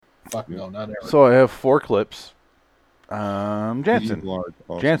Fuck no, not ever. So I have 4 clips. Jansen.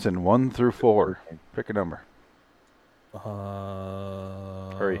 Jansen, 1 through 4. Pick a number.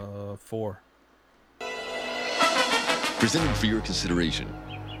 Hurry. 4. Presented for your consideration,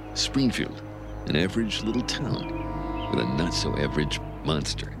 Springfield, an average little town with a not-so-average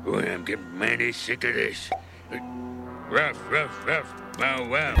monster. Boy, I'm getting mighty sick of this. Ruff, ruff, ruff, wow,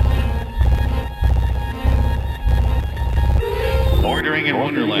 wow. Bordering in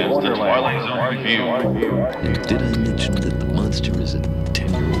Wonderland, the Twilight Zone review. And did I mention that the monster is a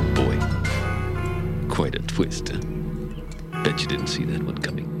 10-year-old boy? Quite a twist, huh? Bet you didn't see that one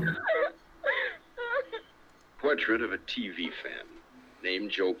coming. Portrait of a TV fan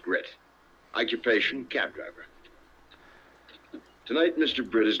named Joe Britt. Occupation, cab driver. Tonight, Mr.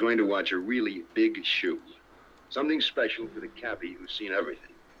 Britt is going to watch a really big shoe. Something special for the cabbie who's seen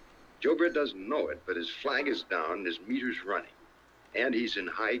everything. Joe Britt doesn't know it, but his flag is down, his meter's running. And he's in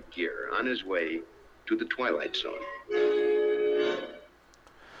high gear on his way to the Twilight Zone.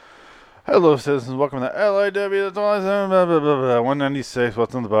 Hello, citizens. Welcome to LIW, the Twilight Zone, 196,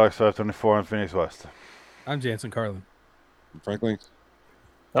 What's in the Box, 524 on Phoenix West. I'm Jansen Carlin. Franklin.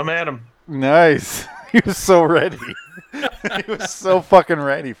 I'm Adam. Nice. He was so ready. He was so fucking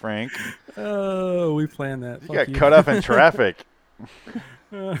ready, Frank. Oh, we planned that. You got cut off in traffic.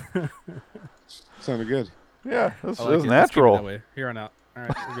 Sounded good. Yeah, this like was it. natural. That way. Here on out. All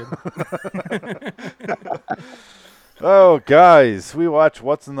right, we're good. Oh, guys, we watch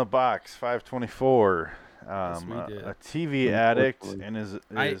What's in the Box, 524. Yes, we did. A TV addict and his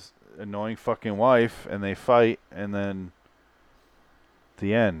annoying fucking wife, and they fight, and then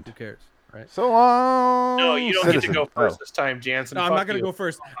the end. Who cares, right? So long. No, you don't citizen. get to go first this time, Jansen. No, I'm Fuck not going to you. go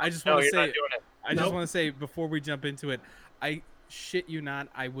first. I just No, want to you're say, not doing it. I just Nope. want to say before we jump into it, I shit you not,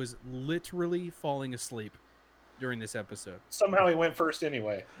 I was literally falling asleep during this episode. Somehow he went first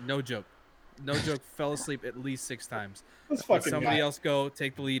anyway. No joke. No joke. Fell asleep at least 6 times. This Let fucking somebody guy. else go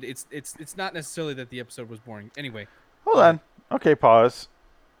take the lead. It's not necessarily that the episode was boring. Anyway, Hold on. Okay, pause.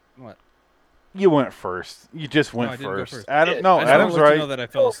 what? You went first. You just went I didn't go first. first. Adam, I no, I just wanna Adam's let you right. know that I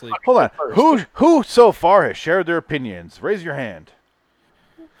fell asleep. Hold on. First. Who so far has shared their opinions? Raise your hand.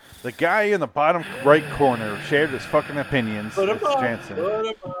 The guy in the bottom right corner shared his fucking opinions. Put him It's up, Jansen. put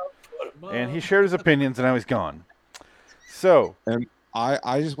him up, put him up. And he shared his opinions, and now he's gone. So, And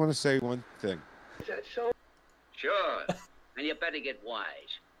I just want to say one thing. Is that so? Sure. And you better get wise.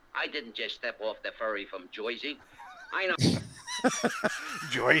 I didn't just step off the ferry from Jersey. I know.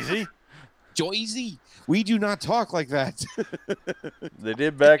 Joyzy, Joyzy, we do not talk like that. they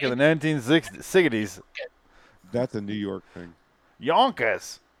did back in the 1960s. That's a New York thing.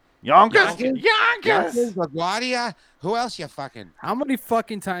 Yonkers. Yonkers. LaGuardia. Who else you fucking? How many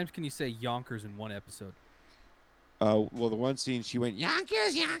fucking times can you say Yonkers in one episode? Well, the one scene she went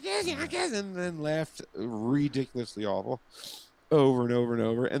Yonkers, Yonkers, Yonkers, and then laughed ridiculously awful over and over and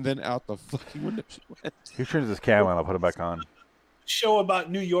over, and then out the fucking window she went. He turns his cam on. I'll put it back on. Show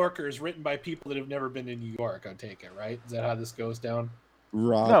about New Yorkers written by people that have never been to New York, I take it, right? Is that how this goes down?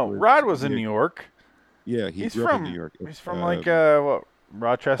 Rod was in New York. Yeah, He's grew up from in New York. He's from what,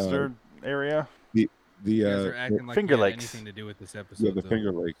 Rochester area. You guys are acting like Finger you had Lakes. anything to do with this episode. Yeah, the though.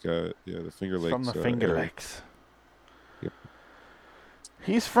 Finger Lake. The Finger Lakes. From the Finger area. Lakes. Yep.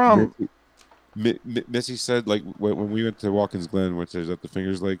 He's from. Missy said, like, when we went to Watkins Glen, which is at the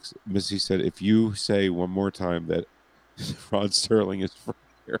Fingers Lakes, Missy said, if you say one more time that Rod Sterling is from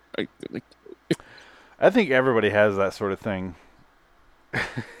here, I'm gonna kill you. I think everybody has that sort of thing.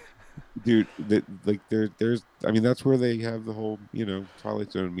 Dude, there's, I mean, that's where they have the whole,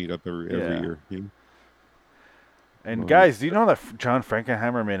 Twilight Zone meetup every Yeah. year. You know? And guys, do you know that John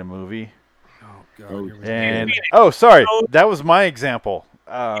Frankenheimer made a movie? Oh god. Oh, here we go. And sorry, that was my example.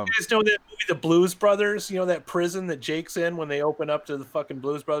 You guys know that movie, The Blues Brothers? You know that prison that Jake's in when they open up to the fucking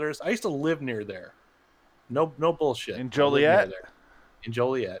Blues Brothers? I used to live near there. No bullshit. In I lived Joliet? near there. In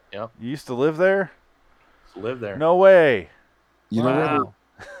Joliet, yeah. You used to live there? Live there. No way. You know where Wow.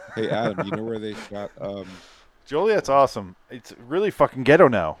 hey, Adam, you know where they shot, Joliet's awesome. It's really fucking ghetto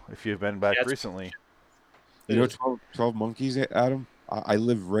now, if you've been back Yeah, it's- recently. you know 12 Monkeys, Adam? I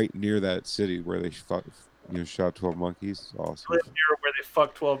live right near that city where they shot 12 Monkeys. Awesome. Live near where they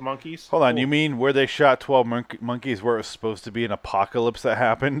fuck 12 monkeys. Hold on, Cool. you mean where they shot 12 monkeys where it was supposed to be an apocalypse that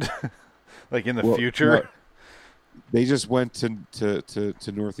happened? Like in the Well, future? no, they just went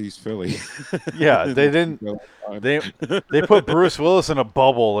to Northeast Philly. Yeah, they didn't. They put Bruce Willis in a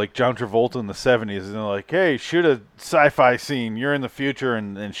bubble like John Travolta in the 70s, and they're like, hey, shoot a sci-fi scene. You're in the future,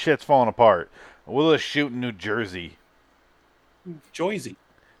 and shit's falling apart. We'll just shoot in New Jersey. Joyzy.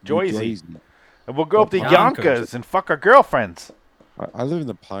 Joyzy. And we'll go up to Yonkers. Yonkers and fuck our girlfriends. I live in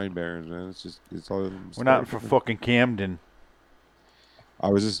the Pine Barrens, man. It's all. We're not for fucking Camden. I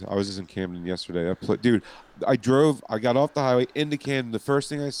was just in Camden yesterday. Dude, I got off the highway into Camden. The first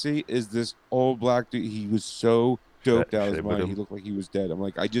thing I see is this old black dude. He was so doped out of his mind. He looked like he was dead. I'm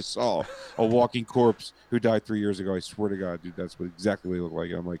like, I just saw a walking corpse who died 3 years ago. I swear to God, dude, that's exactly what he looked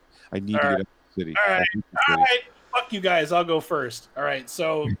like. I'm like, I need to get out of the city. All right. Fuck you guys. I'll go first. All right.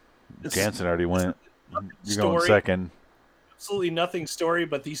 So Jansen already went. You're story, going second. Absolutely nothing story,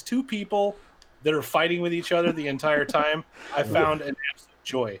 but these two people that are fighting with each other the entire time, I found an absolute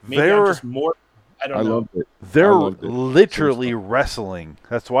joy. Maybe I'm just more. I don't know. Loved it. They're literally wrestling.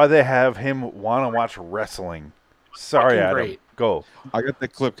 That's why they have him want to watch wrestling. Sorry, Adam. Great. Go. I got that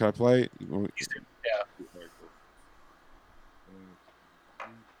clip. Can I play it? Yeah.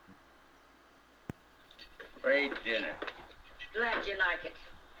 Great dinner. Glad you like it.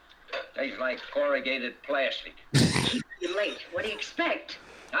 Tastes like corrugated plastic. You're late. What do you expect?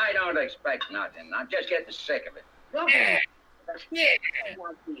 I don't expect nothing. I'm just getting sick of it.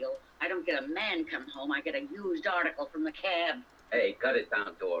 I don't get a man come home. I get a used article from the cab. Hey, cut it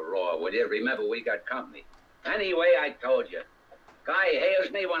down to a raw, will you? Remember, we got company. Anyway, I told you. Guy hails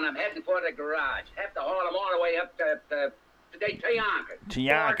me when I'm heading for the garage. Have to haul him all the way up to Yonkers. To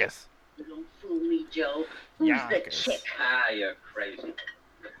Yonkers. You don't fool me, Joe. Who's the chick? Ah, you're crazy.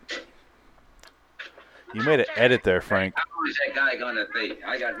 You made an edit there, Frank. How long is that guy gonna be?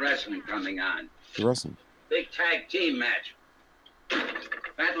 I got wrestling coming on. Wrestling. Big tag team match.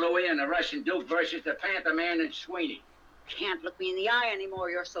 Fat Louie and the Russian Duke versus the Panther Man and Sweeney. Can't look me in the eye anymore.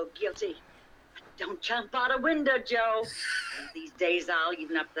 You're so guilty. Don't jump out a window, Joe. One of these days I'll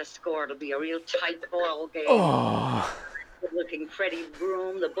even up the score. It'll be a real tight ball game. Oh. Good-looking Freddie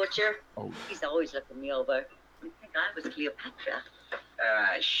Broom, the butcher. Oh. He's always looking me over. You think I was Cleopatra?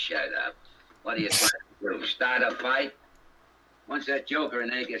 Ah, shut up. What are you trying to do? Start a fight? Once that Joker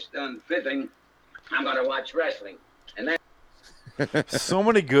and they gets done fibbing, I'm gonna watch wrestling. And then So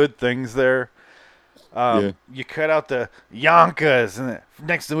many good things there. You cut out the Yonkers, and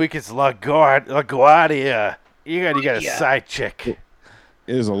next week it's LaGuardia. You got a side chick.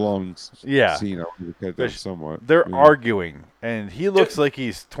 It is a long scene. I want to cut that somewhat. They're arguing, and he looks like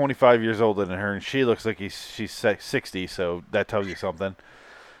he's 25 years older than her, and she looks like she's 60, so that tells you something.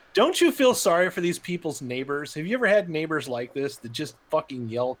 Don't you feel sorry for these people's neighbors? Have you ever had neighbors like this that just fucking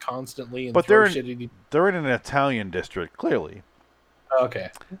yell constantly and throw shit at you? They're in an Italian district, clearly. Okay.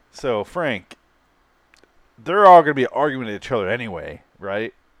 So, Frank, they're all going to be arguing at each other anyway,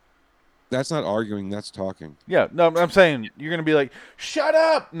 right? That's not arguing. That's talking. Yeah. No, I'm saying you're going to be like, shut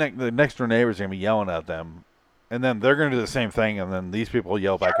up! The next door neighbor's going to be yelling at them. And then they're going to do the same thing, and then these people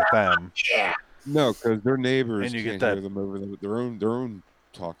yell back at them. Yeah. No, because their neighbors and you can't get that. hear them over their own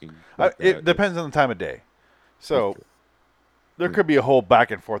talking. It depends on the time of day. So there could be a whole back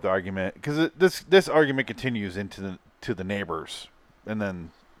and forth argument because this argument continues into the neighbors, and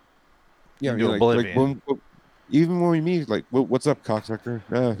then oblivion. Even when we meet, like, what's up, cocksucker?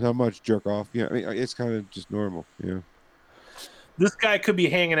 Not much, jerk off. Yeah, I mean, it's kind of just normal. Yeah. This guy could be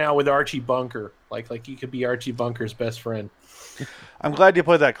hanging out with Archie Bunker, like he could be Archie Bunker's best friend. I'm glad you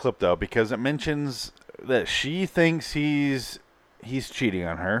played that clip though, because it mentions that she thinks he's cheating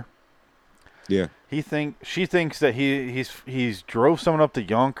on her. Yeah. She thinks that he's drove someone up to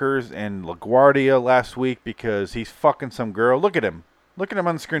Yonkers and LaGuardia last week because he's fucking some girl. Look at him on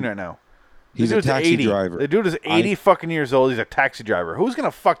the screen right now. He's a taxi driver. The dude is 80 fucking years old. He's a taxi driver. Who's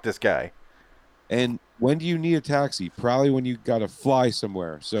gonna fuck this guy? And when do you need a taxi? Probably when you gotta fly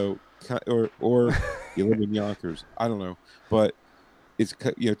somewhere. So, or you live in Yonkers. I don't know, but it's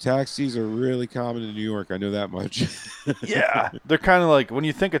taxis are really common in New York. I know that much. Yeah, they're kind of like when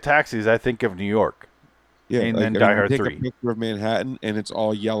you think of taxis, I think of New York. Yeah, and then Die Hard take 3. a picture of Manhattan, and it's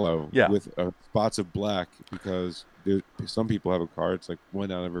all yellow with spots of black because some people have a car. It's like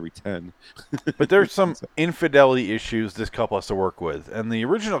 1 out of every 10. But there's some infidelity issues this couple has to work with, and the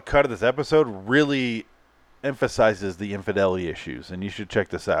original cut of this episode really emphasizes the infidelity issues, and you should check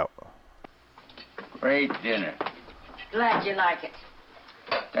this out. Great dinner. Glad you like it.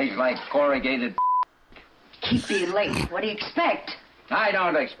 Tastes like corrugated. Keep being late. What do you expect? I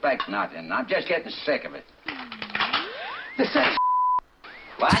don't expect nothing. I'm just getting sick of it. This is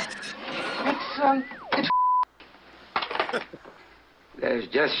What? it's There's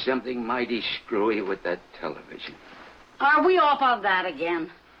just something mighty screwy with that television. Are we off on that again?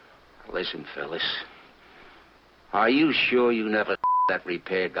 Listen, Phyllis. Are you sure you never that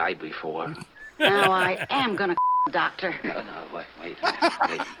repair guy before? Now I am gonna doctor. No, wait.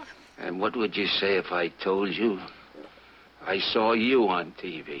 And what would you say if I told you I saw you on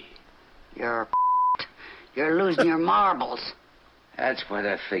TV? You're losing your marbles. That's what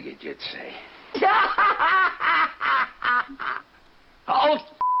I figured you'd say. Oh,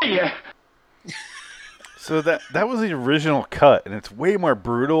 yeah. So that was the original cut, and it's way more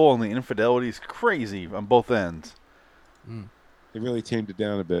brutal, and the infidelity is crazy on both ends. They really tamed it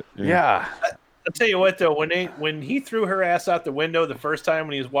down a bit. Yeah. I'll tell you what, though, when he threw her ass out the window the first time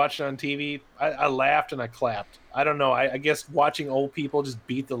when he was watching on TV, I laughed and I clapped. I don't know. I guess watching old people just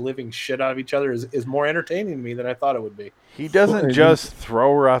beat the living shit out of each other is more entertaining to me than I thought it would be. He doesn't just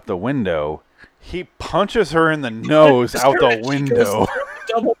throw her out the window. He punches her in the nose out the window.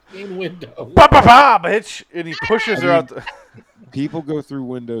 Double pane window. Ba-ba-ba, bitch! And he pushes her out the... People go through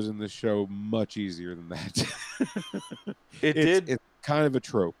windows in this show much easier than that. It's kind of a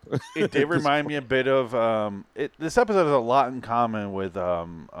trope. It did remind me a bit of this episode has a lot in common with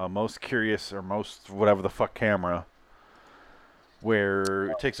Most Curious or Most whatever the fuck Camera,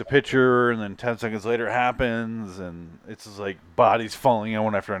 where it takes a picture and then 10 seconds later it happens, and it's just like bodies falling in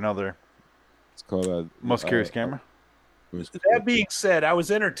one after another. It's called Most Curious Camera. That being said, I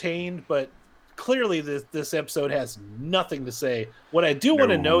was entertained, but clearly this episode has nothing to say. What I do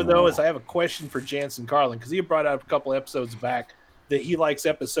want to know, though, is I have a question for Jansen Carlin, because he brought out a couple episodes back that he likes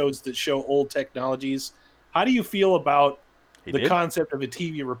episodes that show old technologies. How do you feel about the concept of a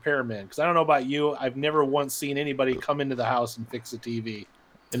TV repairman? Because I don't know about you, I've never once seen anybody come into the house and fix a TV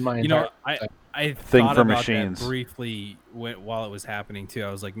in my entire life. I Thing thought for about machines. that briefly while it was happening too.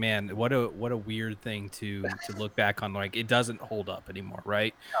 I was like, man, what a weird thing to look back on. Like, it doesn't hold up anymore,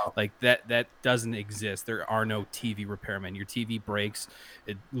 right? No. Like that doesn't exist. There are no TV repairmen. Your TV breaks,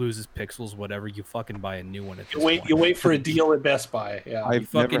 it loses pixels, whatever. You fucking buy a new one at this point. You wait for a deal at Best Buy. Yeah, you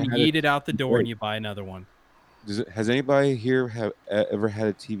fucking yeet it out the door and you buy another one. Has anybody here ever had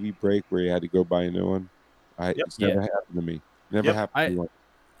a TV break where you had to go buy a new one? It's never happened to me. Never happened to me.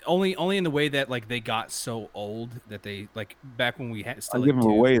 Only in the way that like they got so old that they like back when we had still give them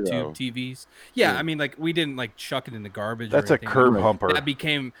away, tube though. TVs. Yeah, I mean like we didn't like chuck it in the garbage. That's or a anything. curb Like, humper. That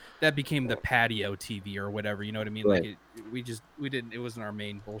became the patio TV or whatever. You know what I mean? Right. Like we didn't. It wasn't our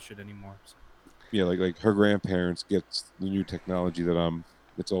main bullshit anymore. So. Yeah, like her grandparents gets the new technology that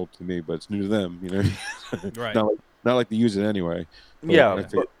it's old to me, but it's new to them. You know, Right? not like they use it anyway. But Yeah, I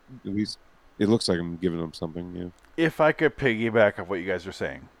figured at least it looks like I'm giving them something. Yeah. If I could piggyback off what you guys are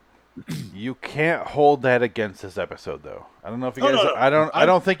saying, you can't hold that against this episode, though. I don't know if you guys. No. I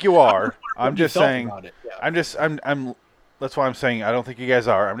don't think you are. I'm just saying. Yeah. I'm. That's why I'm saying I don't think you guys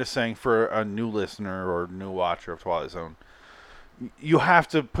are. I'm just saying for a new listener or new watcher of Twilight Zone, you have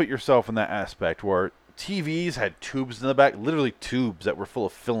to put yourself in that aspect where TVs had tubes in the back, literally tubes that were full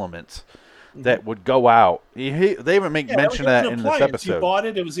of filaments that would go out. They even make mention of that in this episode. You bought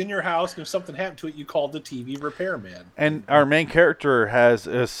it, it was in your house, and if something happened to it, you called the TV repairman. And our main character has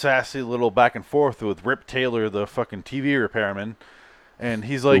a sassy little back and forth with Rip Taylor, the fucking TV repairman. And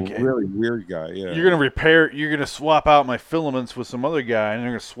he's like, a really weird guy. Yeah, you're gonna swap out my filaments with some other guy, and they're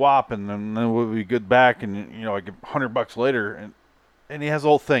gonna swap, and then we'll be good back. And like $100 later, and he has the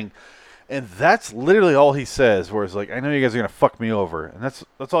whole thing. And that's literally all he says, where it's like, I know you guys are going to fuck me over. And that's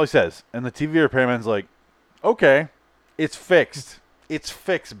all he says. And the TV repairman's like, okay, it's fixed. It's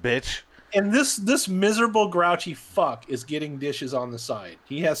fixed, bitch. And this miserable, grouchy fuck is getting dishes on the side.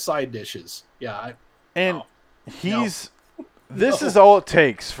 He has side dishes. Yeah. This is all it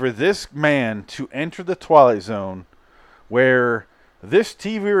takes for this man to enter the Twilight Zone, where this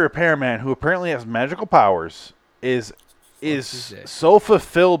TV repairman, who apparently has magical powers, is so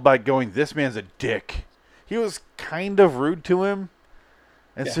fulfilled by going, this man's a dick. He was kind of rude to him.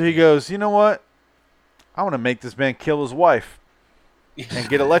 And so he goes, you know what? I want to make this man kill his wife and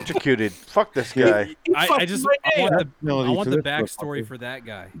get electrocuted. Fuck this guy. I want the backstory for that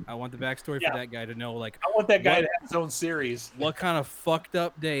guy. I want the backstory for that guy to know, like, I want that guy to have his own series. What kind of fucked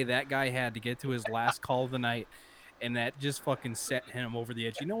up day that guy had to get to his last call of the night, and that just fucking set him over the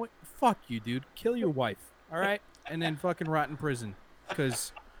edge. You know what? Fuck you, dude. Kill your wife. All right? And then fucking rot in prison,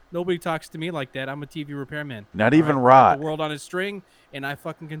 because nobody talks to me like that. I'm a TV repairman. Not even right? rot. The world on a string, and I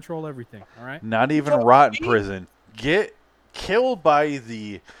fucking control everything. All right. Not even rot in prison. Get killed by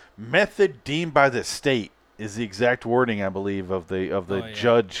the method deemed by the state is the exact wording, I believe, of the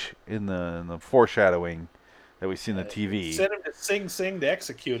judge in the foreshadowing that we see in the TV. Send him to Sing Sing to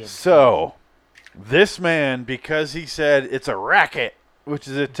execute him. So this man, because he said it's a racket, which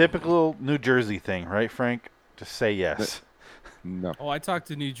is a typical New Jersey thing, right, Frank? Just say yes. No. Oh, I talk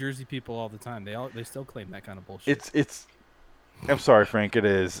to New Jersey people all the time. They still claim that kind of bullshit. It's. I'm sorry, Frank. It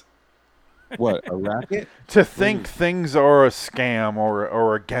is. What, a racket? To think things are a scam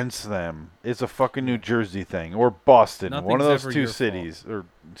or against them is a fucking New Jersey thing, or Boston, one of those two cities, or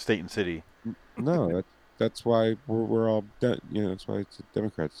state and city. No, that's why we're all that's why it's a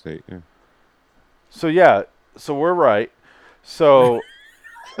Democrat state. Yeah. So we're right. So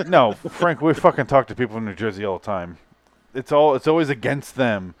no, Frank, we fucking talk to people in New Jersey all the time. It's always against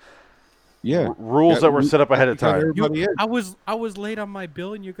them. Yeah. Rules that were set up ahead of time. I was late on my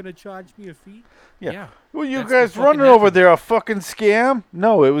bill, and you're gonna charge me a fee? Yeah. Well, you guys running over there a fucking scam?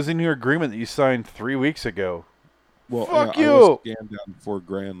 No, it was in your agreement that you signed 3 weeks ago. Well, fuck I you. was scammed down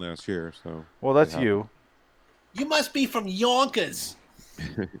 $4,000 last year, so. Well, that's you. You must be from Yonkers.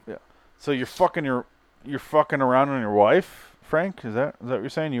 Yeah. So you're fucking around on your wife, Frank? Is that what you're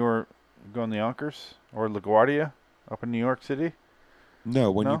saying? You were going to Yonkers or LaGuardia up in New York City?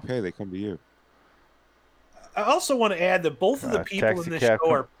 No, when you pay, they come to you. I also want to add that both of the people in this show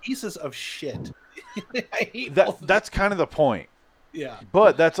are pieces of shit. I hate both of them. That's kind of the point. Yeah.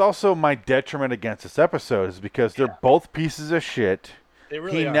 But that's also my detriment against this episode is because they're both pieces of shit. They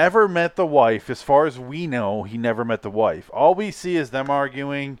really are. Never met the wife. As far as we know, he never met the wife. All we see is them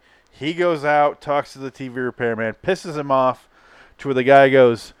arguing. He goes out, talks to the TV repairman, pisses him off to where the guy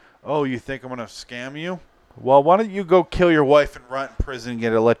goes, "Oh, you think I'm going to scam you? Well, why don't you go kill your wife and rot in prison and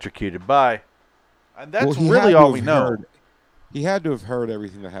get electrocuted? Bye." And that's really all we know. He had to have heard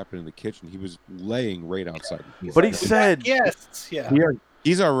everything that happened in the kitchen. He was laying right outside. But he said, "Yes, yeah."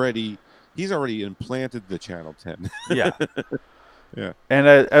 He's already implanted the Channel 10. Yeah. Yeah. And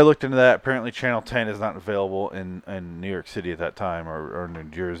I looked into that. Apparently, Channel 10 is not available in New York City at that time or New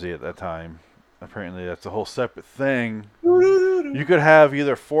Jersey at that time. Apparently, that's a whole separate thing. You could have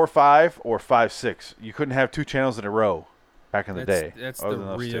either 4-5 or 5-6. You couldn't have 2 channels in a row back in the day. That's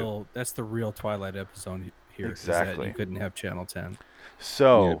the real Twilight episode here. Exactly. Is that you couldn't have Channel 10.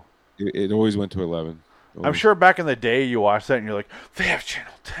 So it always went to 11. I'm sure back in the day you watched that and you're like, they have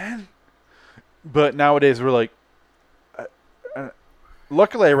Channel 10. But nowadays we're like,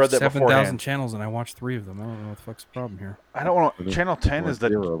 luckily I read that 7,000 channels and I watched 3 of them. I don't know what the fuck's the problem here. I don't want Channel 10 is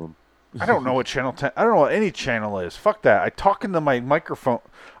the. I don't know what Channel 10. I don't know what any channel is. Fuck that. I talk into my microphone.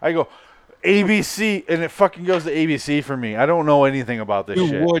 I go ABC and it fucking goes to ABC for me. I don't know anything about this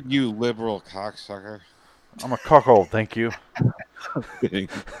shit. You would, you liberal cocksucker. I'm a cuckold, thank you.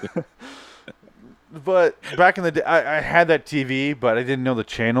 But back in the day, I had that TV, but I didn't know the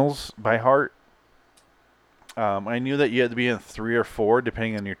channels by heart. I knew that you had to be in 3 or 4,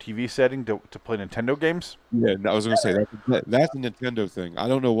 depending on your TV setting, to play Nintendo games. Yeah, I was going to say, that's a Nintendo thing. I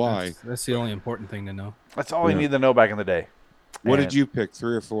don't know why. That's the only important thing to know. That's all I needed to know back in the day. What did you pick,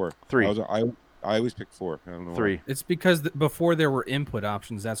 3 or 4? 3. I always picked 4. I don't know 3. Why. It's because before there were input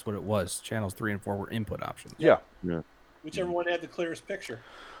options, that's what it was. Channels 3 and 4 were input options. Yeah. Whichever one had the clearest picture.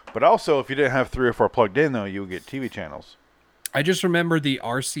 But also, if you didn't have 3 or 4 plugged in, though, you would get TV channels. I just remember the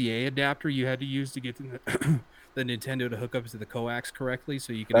RCA adapter you had to use to get the Nintendo to hook up to the coax correctly,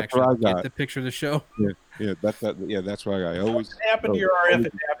 so you can actually get the picture of the show. Yeah, that's why I always. What happened to your RF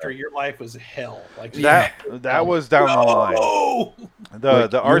adapter? Your life was hell. Like that was down the line.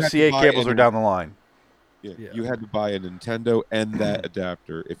 The RCA cables are down the line. Yeah, you had to buy a Nintendo and that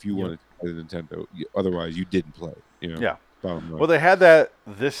adapter if you wanted to play the Nintendo. Otherwise, you didn't play. Yeah. Well, they had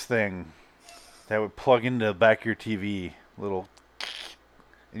this thing that would plug into the back of your TV,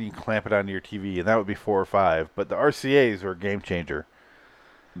 and you can clamp it onto your TV, and that would be 4 or 5. But the RCAs were a game changer.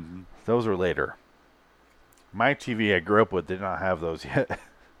 Mm-hmm. Those were later. My TV I grew up with did not have those yet.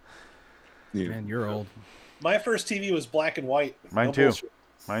 Man, you're old. My first TV was black and white. Mine too.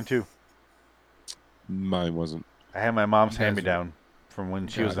 Mine too. Mine wasn't. I had my mom's hand-me-down from when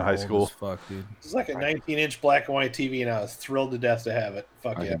she was in high school. Fuck, dude. It's like a 19-inch black and white TV, and I was thrilled to death to have it.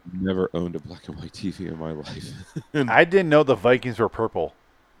 Fuck yeah. I've never owned a black and white TV in my life. I didn't know the Vikings were purple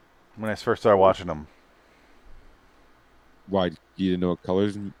when I first started watching them. Why? You didn't know what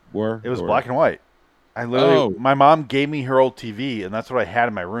colors were? It was black and white. My mom gave me her old TV, and that's what I had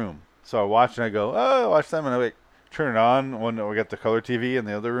in my room. So I watched and I go, I watch them, and I turn it on when we got the color TV in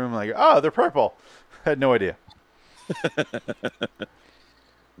the other room. Like, they're purple. I had no idea.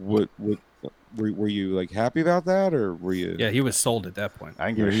 What were you like happy about that, or were you? Yeah, he was sold at that point.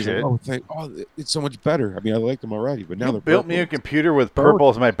 I didn't give a shit. Like, it's so much better. I mean, I liked them already, but now you built me a computer with purple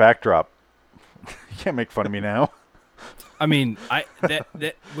as my backdrop. You can't make fun of me now. I mean,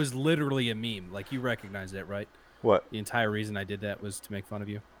 that was literally a meme. Like, you recognize that, right? What? The entire reason I did that was to make fun of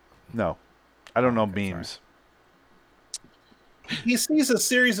you. No, I don't know memes. He sees a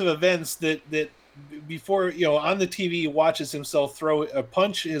series of events that before, on the TV, he watches himself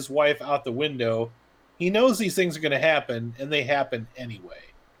punch his wife out the window. He knows these things are going to happen, and they happen anyway.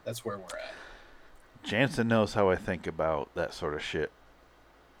 That's where we're at. Jansen knows how I think about that sort of shit.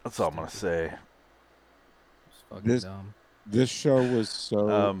 That's all I'm going to say. It's fucking dumb. This show was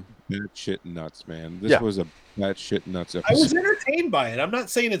so batshit nuts, man. This was a batshit nuts episode. I was entertained by it. I'm not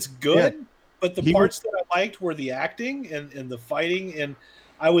saying it's good, but the parts that I liked were the acting and the fighting. And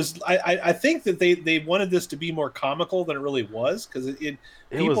I think that they wanted this to be more comical than it really was, because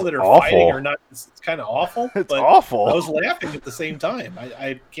people that are awful. fighting are not. It's kind of awful. It's awful. I was laughing at the same time.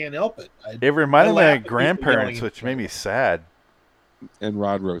 I can't help it. It reminded me of Grandparents, which made me sad. And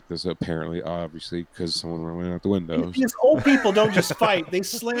Rod wrote this apparently, obviously, because someone went out the window. These old people don't just fight; they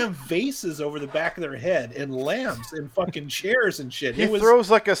slam vases over the back of their head and lamps and fucking chairs and shit. He throws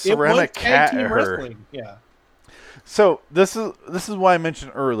like a ceramic cat at her. Wrestling. Yeah. So this is why I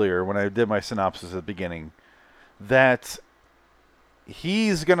mentioned earlier when I did my synopsis at the beginning that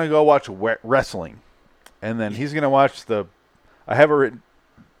he's gonna go watch wrestling, and then he's gonna watch I have it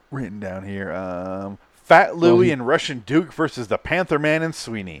written down here. Fat Louie and Russian Duke versus the Panther Man and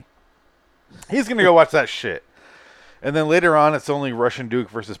Sweeney. He's gonna go watch that shit, and then later on it's only Russian Duke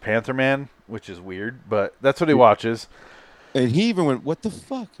versus Panther Man, which is weird, but that's what he watches. And he even went, "What the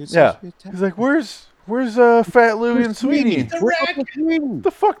fuck?" He's like, "Where's Fat Louie and Sweeney?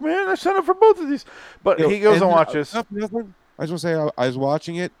 The fuck, man? I signed up for both of these." But he goes and watches. I just want to say, I was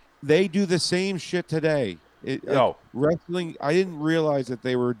watching it. They do the same shit today. Wrestling. I didn't realize that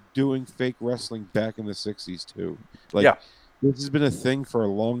they were doing fake wrestling back in the 60s too. This has been a thing for a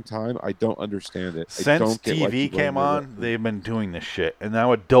long time. I don't understand it. Since TV came on, they've been doing this shit, and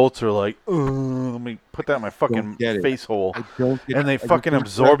now adults are like, "Let me put that in my fucking face hole," and they fucking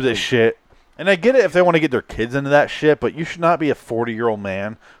absorb this shit. And I get it if they want to get their kids into that shit, but you should not be a 40-year-old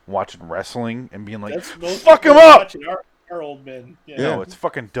man watching wrestling and being like, "Fuck him up!" Our old men. Yeah. No, it's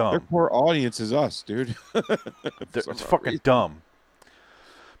fucking dumb. Their poor audience is us, dude. It's fucking dumb.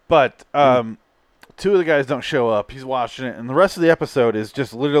 But two of the guys don't show up. He's watching it, and the rest of the episode is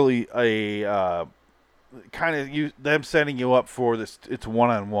just literally a kind of them setting you up for this. It's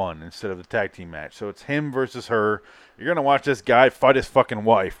one-on-one instead of the tag team match. So it's him versus her. You're gonna watch this guy fight his fucking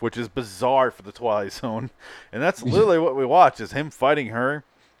wife, which is bizarre for the Twilight Zone, and that's literally what we watch: is him fighting her.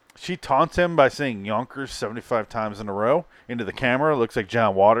 She taunts him by saying Yonkers 75 times in a row into the camera. It looks like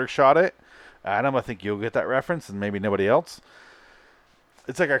John Waters shot it. Adam, I think you'll get that reference, and maybe nobody else.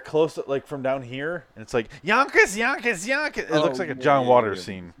 It's like a close-up, like from down here, and it's like Yonkers, Yonkers, Yonkers. It looks like a John Waters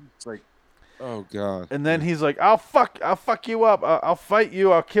scene. It's like, oh god. And then he's like, "I'll fuck you up. I'll fight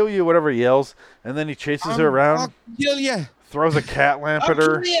you. I'll kill you." Whatever he yells, and then he chases her around. I'll kill ya. Throws a cat lamp at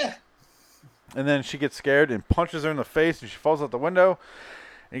her, and then she gets scared and punches her in the face, and she falls out the window.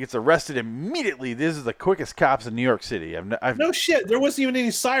 And he gets arrested immediately. This is the quickest cops in New York City. No shit. There wasn't even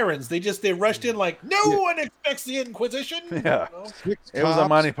any sirens. They rushed in like no one expects the Inquisition. Yeah, it was a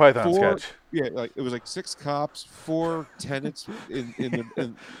Monty Python sketch. Yeah, it was like 6 cops, 4 tenants in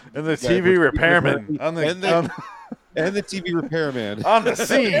the TV repairman and the TV repairman on the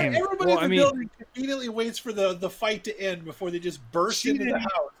scene. Everybody in the building immediately waits for the fight to end before they just burst into the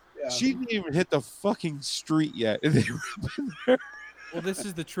house. Yeah. She didn't even hit the fucking street yet, and they were up in there. Well, this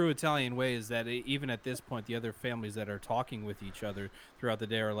is the true Italian way, is that even at this point, the other families that are talking with each other throughout the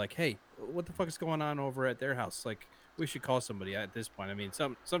day are like, "Hey, what the fuck is going on over at their house? Like, we should call somebody at this point." I mean,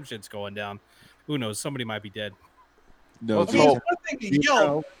 some shit's going down. Who knows? Somebody might be dead. No, it's one thing to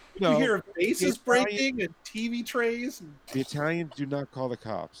yell. You hear vases breaking and TV trays. The Italians do not call the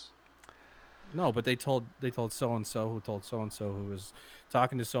cops. No, but they told so and so who told so and so who was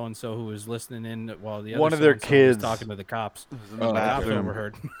talking to so and so who was listening in while the other one of their kids was talking to the cops. The cops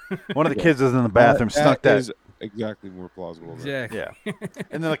overheard. One of the kids is in the bathroom. Snuck that. Is exactly more plausible. Exactly. Yeah.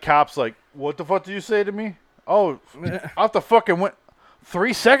 And then the cop's like, "What the fuck did you say to me? Oh, out the fucking went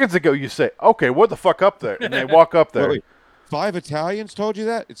 3 seconds ago. You say, okay, what the fuck up there?" And they walk up there. Wait, 5 Italians told you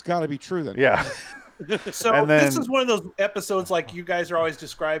that? It's got to be true then. Yeah. So this is one of those episodes like you guys are always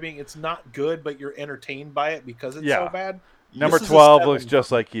describing. It's not good, but you're entertained by it because it's so bad. Number 12 looks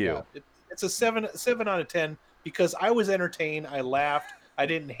just like you. Yeah, it's a 7 out of 10 because I was entertained. I laughed. I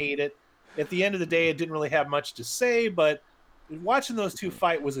didn't hate it. At the end of the day, it didn't really have much to say, but watching those two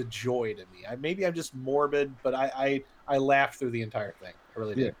fight was a joy to me. Maybe I'm just morbid, but I laughed through the entire thing. I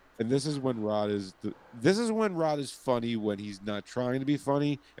really did. And this is when Rod is funny when he's not trying to be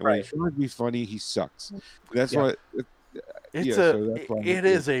funny, and when he's trying to be funny, he sucks. That's why. It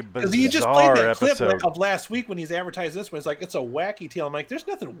is a bizarre you just played that episode. clip of last week when he's advertised this one. It's like it's a wacky tale. I'm like, there's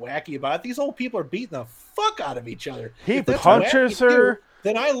nothing wacky about it. These old people are beating the fuck out of each other. He punches her.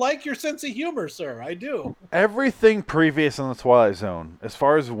 Then I like your sense of humor, sir. I do. Everything previous on the Twilight Zone, as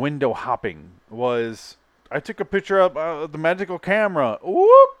far as window hopping, was I took a picture of the magical camera.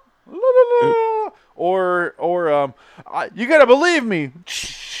 Whoop. Or you gotta believe me.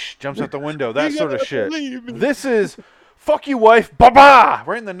 Jumps out the window. That sort of shit. This is Fuck you, wife. Ba-ba!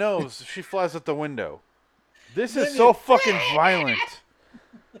 Right in the nose. She flies out the window. This is so fucking violent.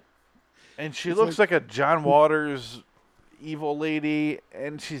 And she looks like a John Waters evil lady,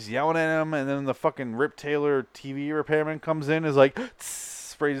 and she's yelling at him, and then the fucking Rip Taylor TV repairman comes in, is like,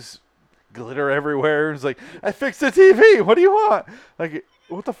 sprays glitter everywhere, and is like, I fixed the TV, what do you want? Like,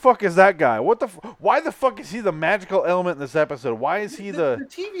 what the fuck is that guy? Why the fuck is he the magical element in this episode? Why is he the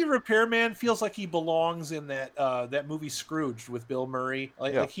TV repairman feels like he belongs in that movie Scrooged with Bill Murray.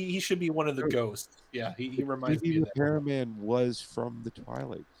 Like he should be one of the ghosts. Yeah, he reminds me of that. The repairman was from the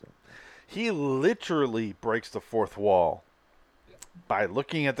Twilight Zone. He literally breaks the fourth wall by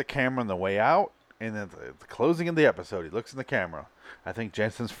looking at the camera on the way out, and then the closing of the episode, he looks in the camera. I think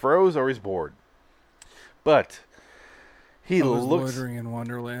Jensen's froze or he's bored. But he looks loitering in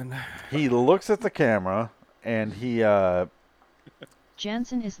Wonderland. He looks at the camera, and he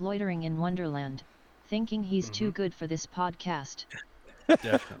Jansen is loitering in Wonderland, thinking he's too good for this podcast.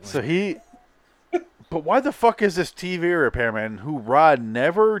 Definitely. So but why the fuck is this TV repairman who Rod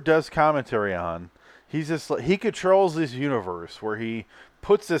never does commentary on? He's just like, he controls this universe where he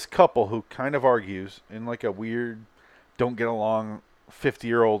puts this couple who kind of argues in like a weird, don't get along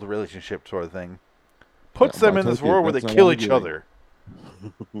 50-year-old relationship sort of thing. Puts them in this world where they kill each other.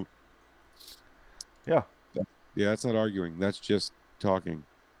 Yeah. Yeah, that's not arguing. That's just talking.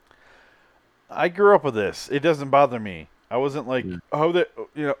 I grew up with this. It doesn't bother me. I wasn't like,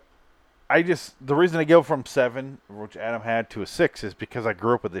 the reason I go from 7, which Adam had, to a 6 is because I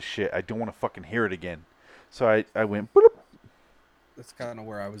grew up with this shit. I don't want to fucking hear it again. So I went, boop. That's kind of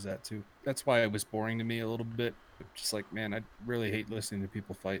where I was at, too. That's why it was boring to me a little bit. Just like, man, I really hate listening to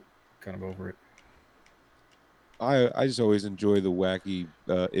people fight. Kind of over it. I just always enjoy the wacky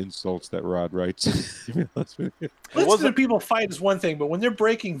insults that Rod writes. Listening to people fight is one thing, but when they're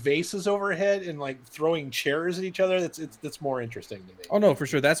breaking vases overhead and like throwing chairs at each other, that's more interesting to me. Oh no, for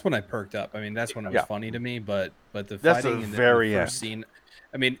sure. That's when I perked up. I mean, that's when it was funny to me. But the that's fighting in the first scene,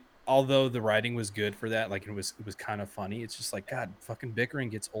 I mean, although the writing was good for that, like it was kind of funny. It's just like, God, fucking bickering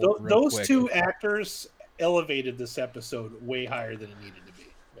gets old. Those two actors elevated this episode way higher than it needed to be.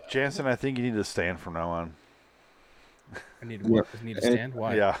 Jansen, I think you need to stand from now on. I need to stand.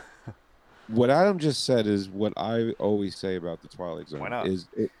 Why? Yeah. What Adam just said is what I always say about the Twilight Zone. Why not? Is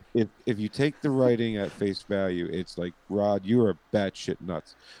if you take the writing at face value, it's like, Rod, you are batshit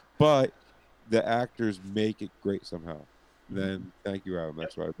nuts, but the actors make it great somehow. Then thank you, Adam.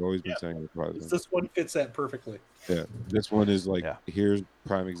 That's what I've always been saying. With Twilight Zone. This one fits that perfectly. Yeah, this one is like, here's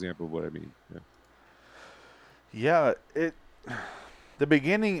prime example of what I mean. Yeah, the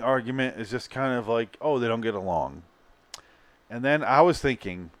beginning argument is just kind of like, oh, they don't get along. And then I was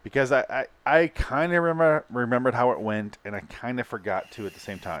thinking, because I kind of remembered how it went, and I kind of forgot to at the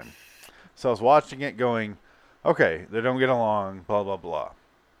same time. So I was watching it going, okay, they don't get along, blah, blah, blah.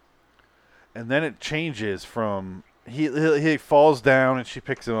 And then it changes from, he falls down, and she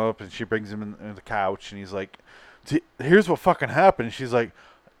picks him up, and she brings him in the couch, and he's like, here's what fucking happened. And she's like,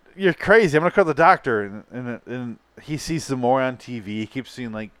 you're crazy, I'm going to call the doctor. And he sees some more on TV. He keeps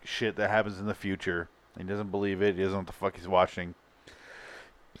seeing like shit that happens in the future. He doesn't believe it. He doesn't know what the fuck he's watching.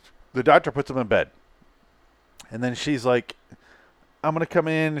 The doctor puts him in bed. And then she's like, I'm going to come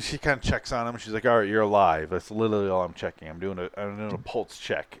in. And she kind of checks on him. She's like, all right, you're alive. That's literally all I'm checking. I'm doing a pulse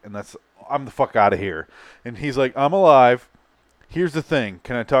check. And I'm the fuck out of here. And he's like, I'm alive. Here's the thing.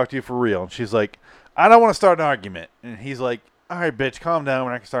 Can I talk to you for real? And she's like, I don't want to start an argument. And he's like, all right, bitch, calm down.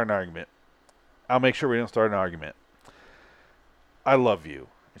 We're not going to start an argument. I'll make sure we don't start an argument. I love you.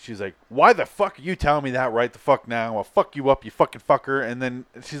 And she's like, why the fuck are you telling me that right the fuck now? I'll fuck you up, you fucking fucker. And then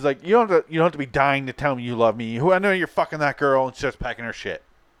she's like, you don't have to be dying to tell me you love me. I know you're fucking that girl. And she starts packing her shit.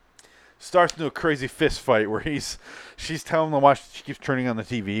 Starts into a crazy fist fight where she's telling him to watch. She keeps turning on the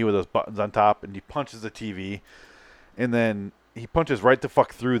TV with those buttons on top, and he punches the TV. And then he punches right the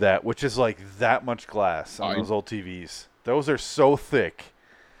fuck through that, which is like that much glass on those old TVs. Those are so thick.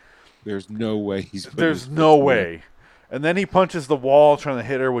 There's no way There's no way. And then he punches the wall trying to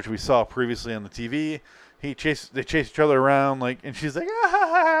hit her, which we saw previously on the TV. They chase each other around, and she's like,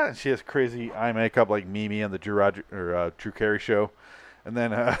 ah! And she has crazy eye makeup like Mimi on the Drew Carey show. And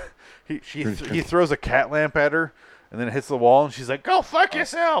then he throws a cat lamp at her, and then it hits the wall, and she's like, go fuck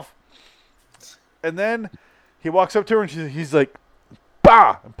yourself! And then he walks up to her, and he's like,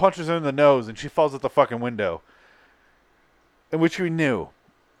 bah! And punches her in the nose, and she falls out the fucking window. And which we knew.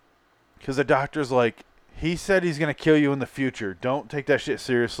 Because the doctor's like, he said he's going to kill you in the future. Don't take that shit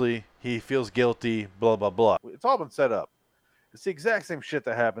seriously. He feels guilty, blah, blah, blah. It's all been set up. It's the exact same shit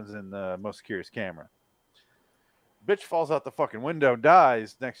that happens in Most Curious Camera. Bitch falls out the fucking window,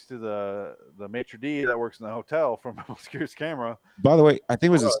 dies next to the maitre d' that works in the hotel from Obscure's camera. By the way, I think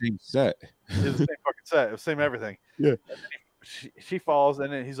it was the same set. It was the same fucking set. It was the same everything. Yeah. She falls,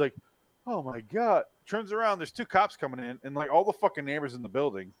 and then he's like, "Oh my god!" Turns around, there's 2 cops coming in, and like all the fucking neighbors in the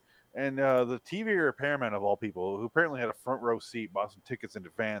building, and the TV repairman of all people, who apparently had a front row seat, bought some tickets in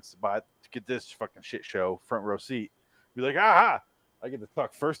advance to get this fucking shit show front row seat. Be like, "Aha! I get to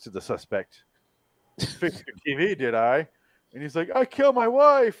talk first to the suspect." Fixed your TV, did I? And he's like, "I killed my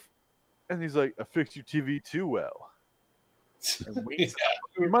wife." And he's like, "I fixed your TV too well." And we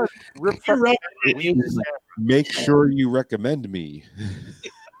must make sure you recommend me.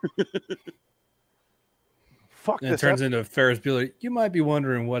 Fuck. And it turns into Ferris Bueller. You might be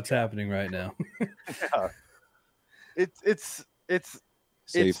wondering what's happening right now. Yeah. It's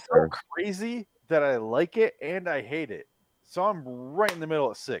so crazy that I like it and I hate it. So I'm right in the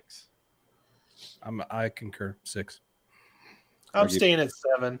middle at 6. I concur. 6. I'm staying at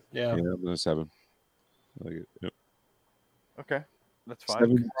 7. Yeah. Yeah, I'm at 7. I like it. Yep. Okay, that's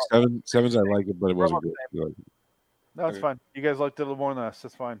fine. 7's I like it, but it wasn't good. No, it's fine. You guys liked it a little more than us.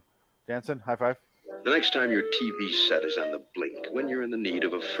 That's fine. Jansen, high five. The next time your TV set is on the blink, when you're in the need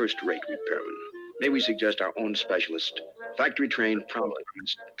of a first-rate repairman, may we suggest our own specialist, factory-trained, prompt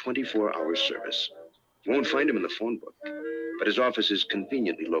 24-hour service. You won't find him in the phone book, but his office is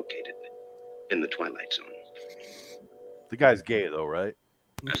conveniently located in the Twilight Zone. The guy's gay, though, right?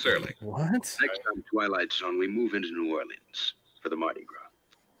 Necessarily. What? Next time, Twilight Zone, we move into New Orleans for the Mardi Gras.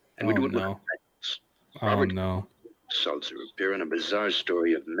 And we do it with Robert Sulzer appear in a bizarre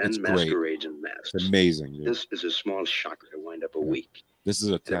story of men, masquerades, and masks. It's amazing. Dude. This is a small shocker to wind up a week. This is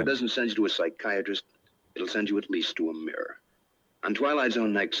a 10. If it doesn't send you to a psychiatrist, it'll send you at least to a mirror. On Twilight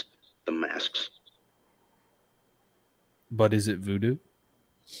Zone next, The Masks. But is it voodoo?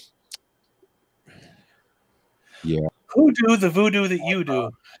 Yeah. Who do the voodoo that you do?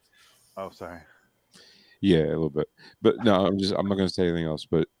 Oh, sorry. Yeah, a little bit. But no, I'm not going to say anything else.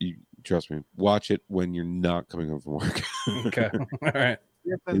 But you trust me, watch it when you're not coming home from work. Okay. All right.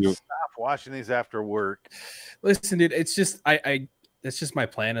 Stop watching these after work. Listen, dude, it's just that's just my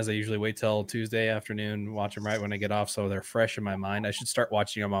plan. As I usually wait till Tuesday afternoon, watch them right when I get off, so they're fresh in my mind. I should start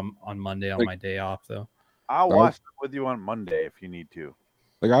watching them on Monday on my day off, though. I'll watch them with you on Monday if you need to.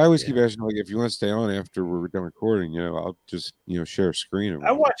 Like I always keep asking, like, if you want to stay on after we're done recording, I'll just share a screen.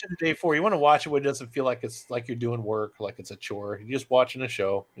 I watch it the day before. You want to watch it when it doesn't feel like it's like you're doing work, like it's a chore. You're just watching a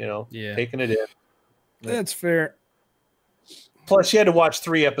show, taking it in. That's fair. Plus, you had to watch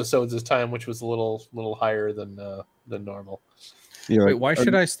 3 episodes this time, which was a little higher than normal. Yeah. Wait, why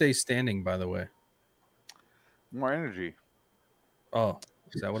should I stay standing? By the way, more energy. Oh,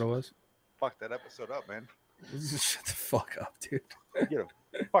 is that what it was? Fuck that episode up, man. Shut the fuck up, dude. Get him.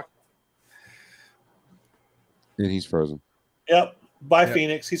 Fuck. And he's frozen. Yep. Bye,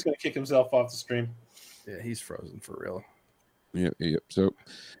 Phoenix. He's going to kick himself off the stream. Yeah, he's frozen for real. Yep. So,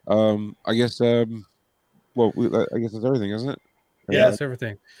 I guess, I guess that's everything, isn't it? Yeah, that's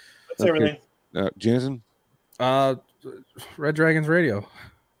everything. That's everything. Jansen? Red Dragons Radio.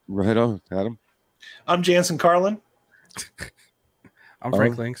 Right on, Adam. I'm Jansen Carlin. I'm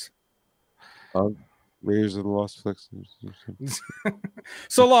Frank Links. Raiders of the Lost Flicks.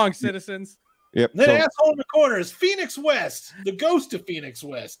 So long, citizens. Yep. That asshole in the corner is Phoenix West, the ghost of Phoenix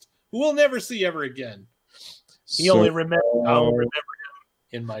West, who we'll never see ever again. I'll remember him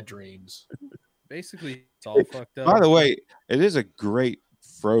in my dreams. Basically, it's all fucked up. By the way, it is a great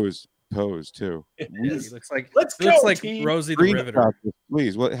froze pose too. He looks like team. Rosie the Riveter.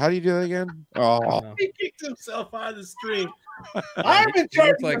 Please, how do you do that again? Oh, he kicked himself out of the stream. I'm in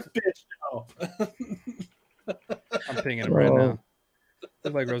charge of this bitch now. I'm pinging him right now.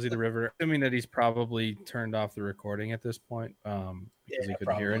 Look like Rosie the Riveter. I mean that he's probably turned off the recording at this point because he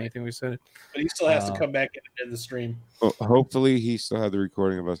couldn't hear anything we said. But he still has to come back in the stream. Well, hopefully, he still had the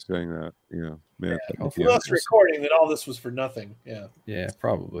recording of us saying that. Man. Hopefully, us recording that all this was for nothing. Yeah. Yeah,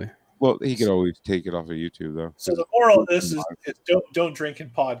 probably. Well, he could always take it off of YouTube, though. So the moral of this is don't drink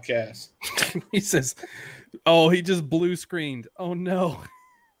in podcasts. He says, "Oh, he just blue screened. Oh no."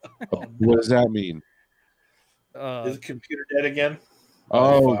 What does that mean? Is the computer dead again?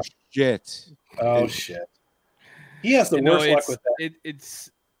 Oh shit! Oh shit! He has the worst luck with that. It's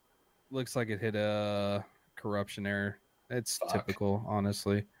looks like it hit a corruption error. It's typical,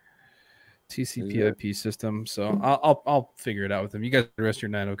 honestly. TCP/IP system. So I'll figure it out with him. You guys the rest of your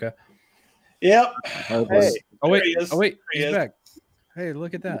night, okay? Yep. Hey, wait, he's back. Hey,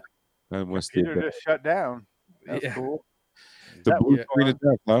 look at that. Computer just shut down. That's cool. The blue screen of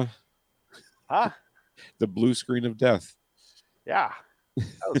death, huh? Huh? The blue screen of death. Yeah,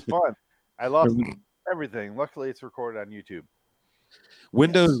 that was fun. I lost Everything. Luckily, it's recorded on YouTube.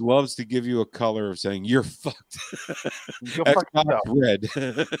 Windows loves to give you a color of saying you're fucked. Go fuck yourself. Red.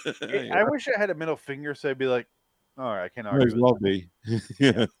 I wish I had a middle finger, so I'd be like, all right, I can't Might argue. as well be.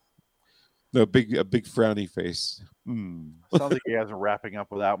 Yeah. No, a big frowny face. Sounds like you guys are wrapping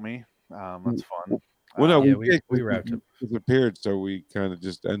up without me. That's fun. Well, no, we wrapped up. It appeared, so we kind of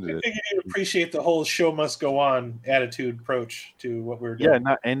just ended I it. think you need to appreciate the whole show must go on attitude approach to what we're doing. Yeah,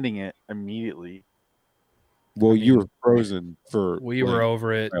 not ending it immediately. Well, you were frozen for. We were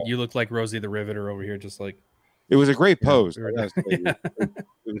over it. You look like Rosie the Riveter over here, just like. It was a great pose. Like,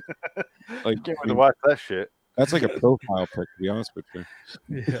 can't wait to watch that shit. That's like a profile pic, to be honest with you.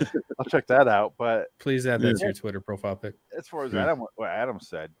 Yeah. I'll check that out. But please add that to your Twitter profile pic. As far as what Adam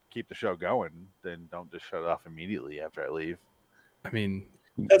said, keep the show going. Then don't just shut it off immediately after I leave. I mean,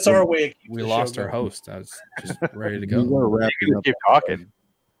 that's our way. We lost our host. I was just ready to go. We were wrapping up. Keep talking.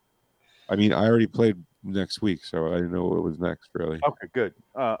 I mean, I already played next week, so I didn't know what was next, really. Okay, good.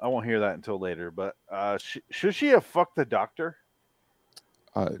 I won't hear that until later. But should she have fucked the doctor?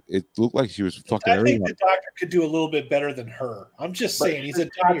 It looked like she was fucking. I think the doctor could do a little bit better than her. I'm just saying, he's a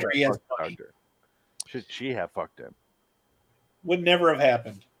doctor. He has money. Should she have fucked him? Would never have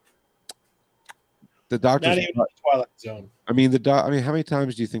happened. The doctor. Not even in the Twilight Zone. I mean, how many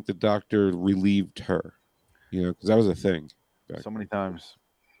times do you think the doctor relieved her? You know, because that was a thing. So many times.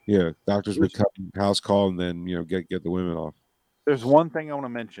 Yeah, doctors would come house call and then get the women off. There's one thing I want to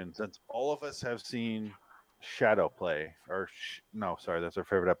mention. Since all of us have seen Shadow Play, no, sorry, that's our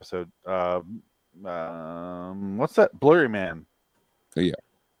favorite episode. What's that? Blurry Man. Yeah.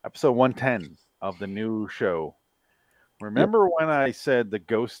 Episode 110 of the new show. Remember when I said the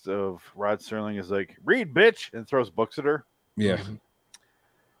ghost of Rod Serling is like, read, bitch, and throws books at her? Yeah.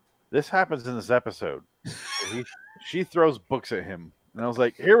 This happens in this episode. She throws books at him. And I was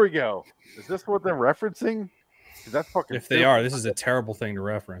like, here we go. Is this what they're referencing? That's fucking. If they are, this is a terrible thing to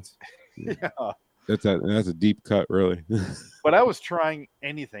reference. Yeah. That's a deep cut, really. But I was trying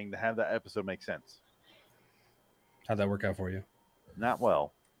anything to have that episode make sense. How'd that work out for you? Not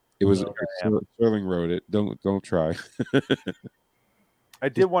well. It was Sterling wrote it. Don't try. I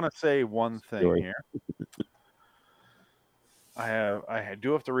did want to say one thing here. I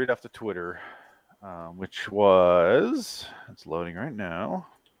do have to read off the Twitter, which was it's loading right now.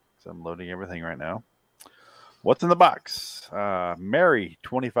 So I'm loading everything right now. What's in the box? Marry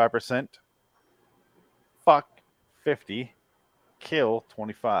 25%. Fuck 50, kill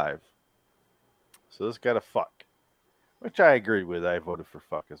 25. So this got a fuck, which I agree with. I voted for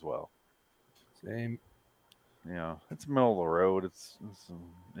fuck as well. Same. You know, it's middle of the road. It's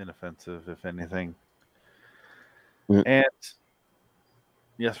inoffensive, if anything. Yeah. And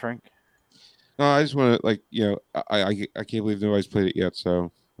yes, Frank. No, I just want to I can't believe nobody's played it yet,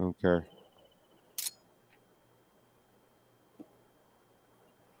 so I don't care.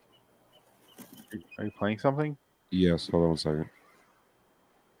 Are you playing something? Yes. Hold on 1 second.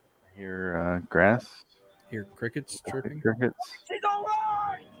 I hear grass. Hear crickets chirping. Crickets. She's all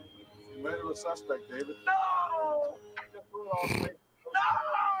right. Murder a suspect, David. No.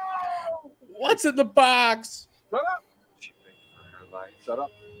 No. What's in the box? Shut up. She paid for her life. Shut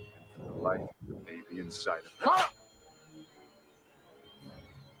up. And for the life of the baby inside of her.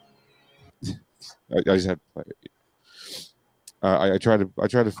 I just had to play it. I tried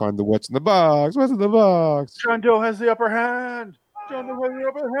to find the what's in the box. What's in the box? John Doe has the upper hand. John Doe has the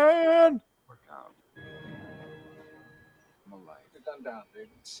upper hand. Work out. I'm alive. Get down, David.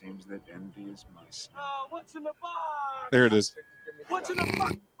 It seems that envy is my sin. Oh, what's in the box? There it is. What's in the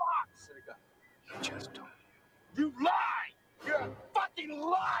fucking box? You just don't. You lie! You're a fucking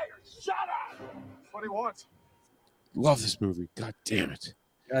liar! Shut up! That's what he wants. Love this movie. God damn it.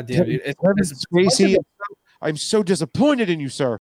 God damn it. Kevin Spacey. I'm so disappointed in you, sir.